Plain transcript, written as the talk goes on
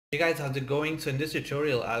Hey guys, how's it going? So in this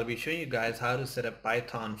tutorial, I'll be showing you guys how to set up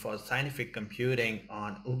Python for scientific computing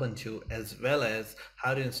on Ubuntu, as well as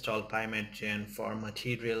how to install PYMATGEN for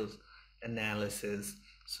materials analysis.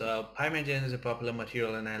 So PYMATGEN is a popular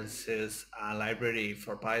material analysis library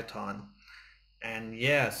for Python. And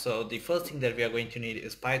yeah, so the first thing that we are going to need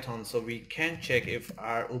is Python. So we can check if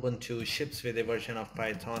our Ubuntu ships with a version of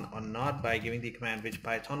Python or not by giving the command which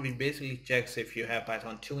Python, which basically checks if you have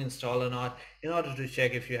Python 2 installed or not. In order to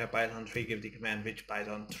check if you have Python 3, give the command which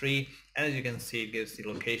Python 3, and as you can see, it gives the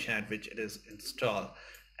location at which it is installed.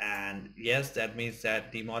 And yes, that means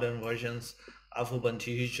that the modern versions of Ubuntu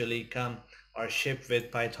usually come or ship with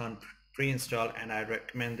Python pre-installed, and I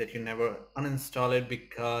recommend that you never uninstall it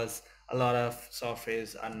because a lot of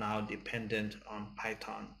softwares are now dependent on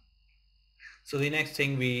Python. So the next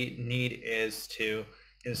thing we need is to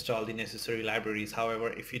install the necessary libraries.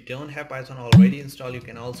 However, if you don't have Python already installed, you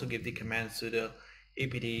can also give the command sudo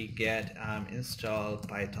apt get install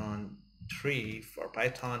python 3 for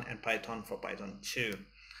Python and Python for Python 2.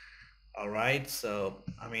 Alright, so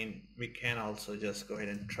we can also just go ahead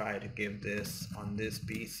and try to give this on this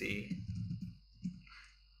PC.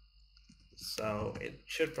 So it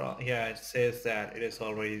should probably, yeah, it says that it is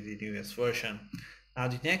already the newest version. Now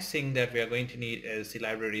the next thing that we are going to need is the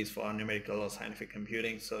libraries for numerical or scientific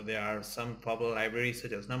computing. So there are some popular libraries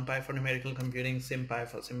such as NUMPY for numerical computing, SymPy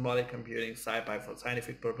for symbolic computing, SciPy for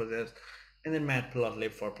scientific purposes, and then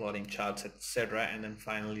matplotlib for plotting charts, etc. And then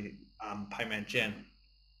finally PYMATGEN.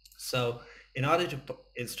 So in order to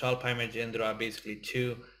install PYMATGEN, there are basically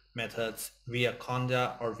two methods, via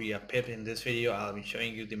conda or via pip. In this video, I'll be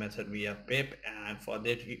showing you the method via pip, and for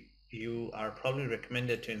that you are probably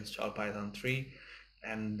recommended to install Python 3,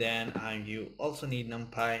 and then you also need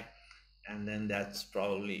NumPy, and then that's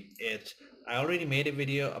probably it. I already made a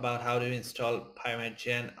video about how to install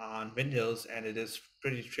PYMATGEN on Windows, and it is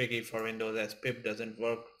pretty tricky for Windows as pip doesn't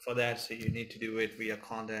work for that, so you need to do it via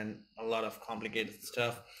conda and a lot of complicated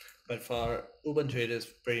stuff. But for Ubuntu, it is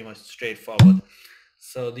pretty much straightforward.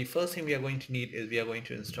 So the first thing we are going to need is we are going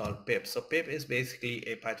to install pip. So pip is basically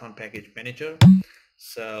a Python package manager.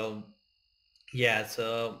 So yeah,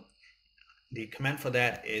 so the command for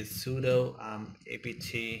that is sudo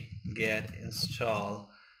apt get install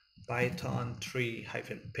python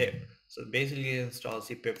 3-pip. So basically it installs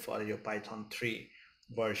the pip for your Python 3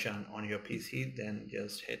 version on your PC. Then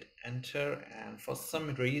just hit enter, and for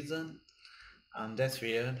some reason, that's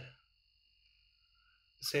weird,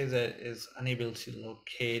 says that it is unable to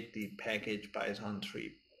locate the package python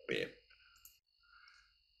 3 pip.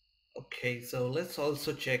 Okay, so let's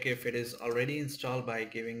also check if it is already installed by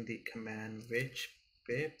giving the command which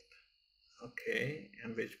pip. Okay,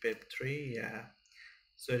 and which pip 3, yeah,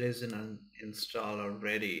 so it is installed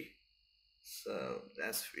already, so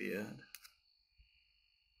that's weird.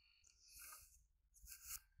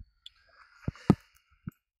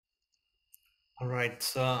 Alright,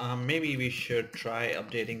 so maybe we should try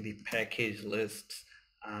updating the package list,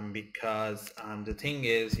 because the thing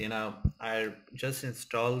is, I just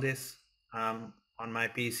installed this on my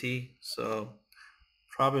PC, so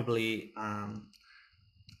probably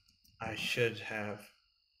I should have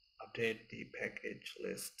updated the package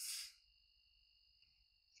lists.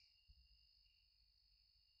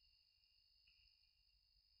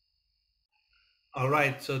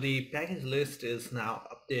 Alright, so the package list is now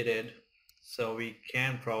updated, so we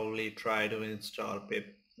can probably try to install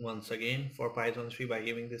pip once again for Python 3 by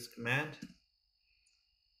giving this command.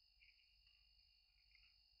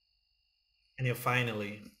 And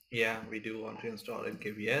finally, yeah, we do want to install it,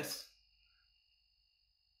 give yes.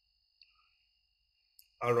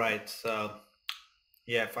 Alright, so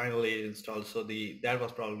yeah, finally it installed. So that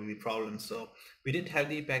was probably the problem. So we didn't have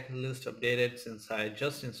the package list updated since I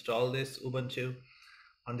just installed this Ubuntu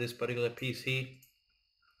on this particular PC.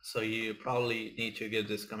 So you probably need to give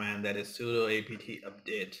this command, that is sudo apt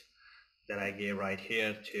update, that I gave right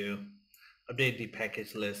here, to update the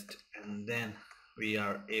package list, and then we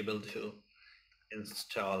are able to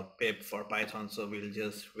install pip for Python. So we'll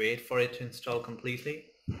just wait for it to install completely.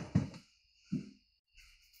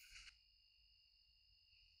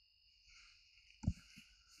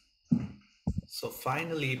 So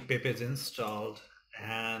finally pip is installed,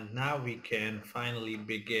 and now we can finally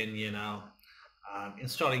begin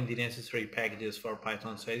installing the necessary packages for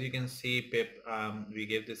Python. So as you can see, pip, we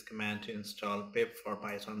gave this command to install pip for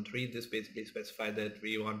Python 3. This basically specifies that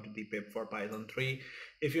we want the pip for Python 3.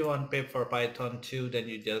 If you want pip for Python 2, then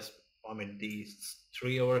you just omit these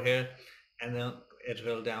 3 over here, and then it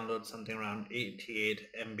will download something around 88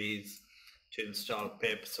 MBs to install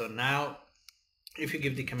pip. So now if you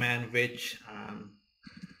give the command which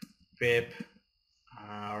pip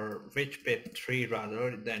which pip 3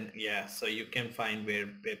 rather, then yeah, so you can find where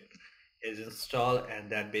pip is installed,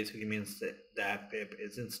 and that basically means that that pip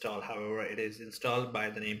is installed. However, it is installed by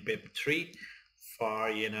the name pip 3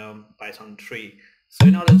 for Python 3. So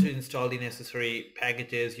in order to install the necessary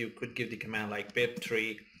packages, you could give the command like pip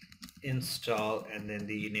 3 install and then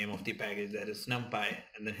the name of the package, that is NumPy,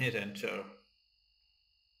 and then hit enter.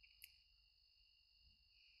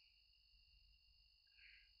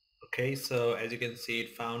 Okay, so as you can see,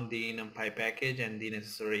 it found the NumPy package and the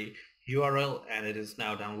necessary URL, and it is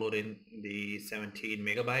now downloading the 17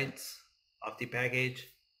 megabytes of the package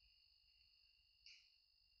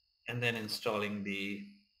and then installing the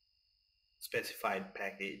specified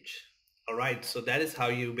package. Alright, so that is how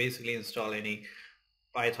you basically install any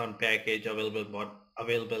Python package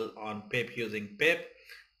available on pip using pip.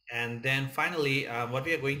 And then finally, what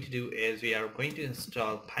we are going to do is we are going to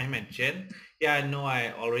install PYMATGEN. Yeah, I know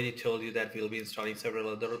I already told you that we'll be installing several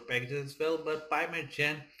other packages as well, but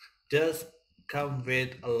PYMATGEN does come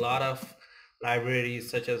with a lot of libraries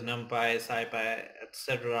such as NumPy, SciPy,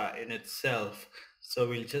 etc. in itself. So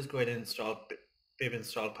we'll just go ahead and pip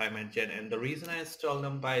install PYMATGEN. And the reason I installed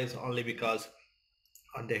NumPy is only because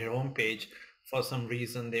on their homepage, for some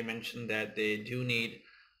reason they mentioned that they do need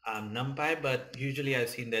NumPy, but usually I've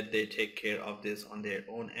seen that they take care of this on their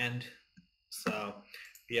own end. So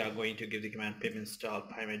we are going to give the command pip install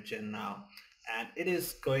PYMATGEN now, and it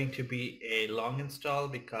is going to be a long install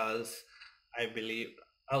because I believe,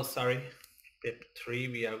 oh sorry, pip 3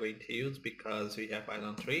 we are going to use because we have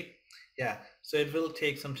Python 3. Yeah, so it will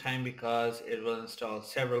take some time because it will install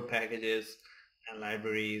several packages and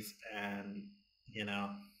libraries, and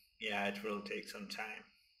yeah, it will take some time.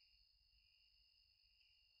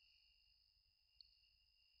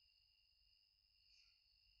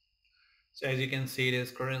 So as you can see, it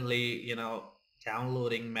is currently,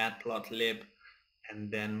 downloading matplotlib and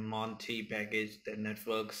then Monty package, then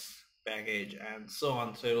networks package, and so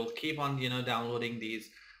on. So it will keep on, downloading these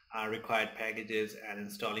required packages and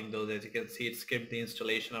installing those. As you can see, it skipped the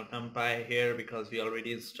installation of NumPy here because we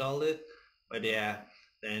already installed it. But yeah,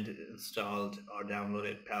 then it installed or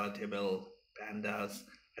downloaded palatable, pandas,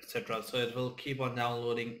 etc. So it will keep on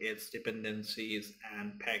downloading its dependencies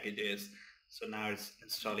and packages. So now it's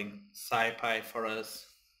installing SciPy for us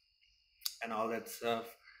and all that stuff.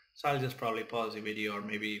 So I'll just probably pause the video or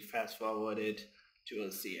maybe fast forward it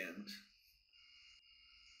towards the end.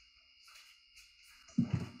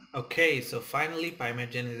 Okay, so finally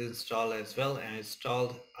PYMATGEN is installed as well, and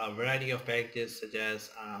installed a variety of packages such as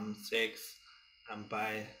 6,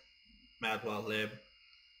 NumPy, matplotlib,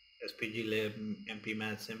 spglib,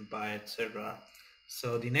 mpmat, simpy, etc.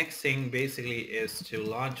 So the next thing basically is to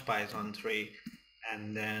launch Python 3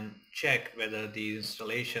 and then check whether the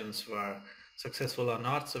installations were successful or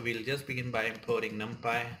not. So we'll just begin by importing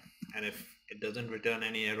NumPy, and if it doesn't return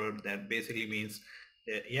any error, that basically means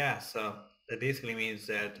that that basically means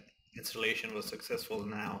that installation was successful.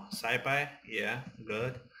 Now SciPy, yeah,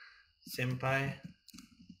 good. Simpy,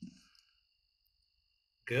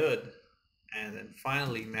 good. And then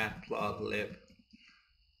finally matplotlib,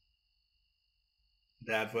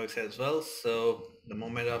 that works as well. So the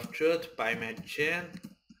moment of truth, PYMATGEN,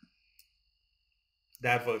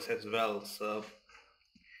 that works as well. So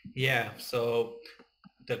yeah, so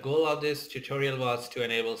the goal of this tutorial was to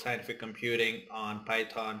enable scientific computing on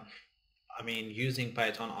Python, using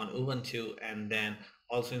Python on Ubuntu, and then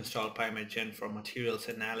also install PYMATGEN for materials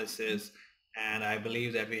analysis. And I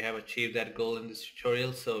believe that we have achieved that goal in this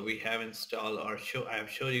tutorial. So we have installed, I have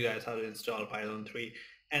showed you guys how to install Python 3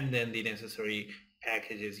 and then the necessary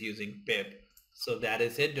packages using pip. So that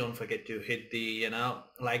is it. Don't forget to hit the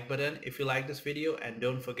like button if you like this video, and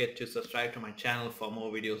don't forget to subscribe to my channel for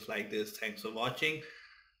more videos like this. Thanks for watching.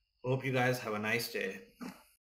 Hope you guys have a nice day.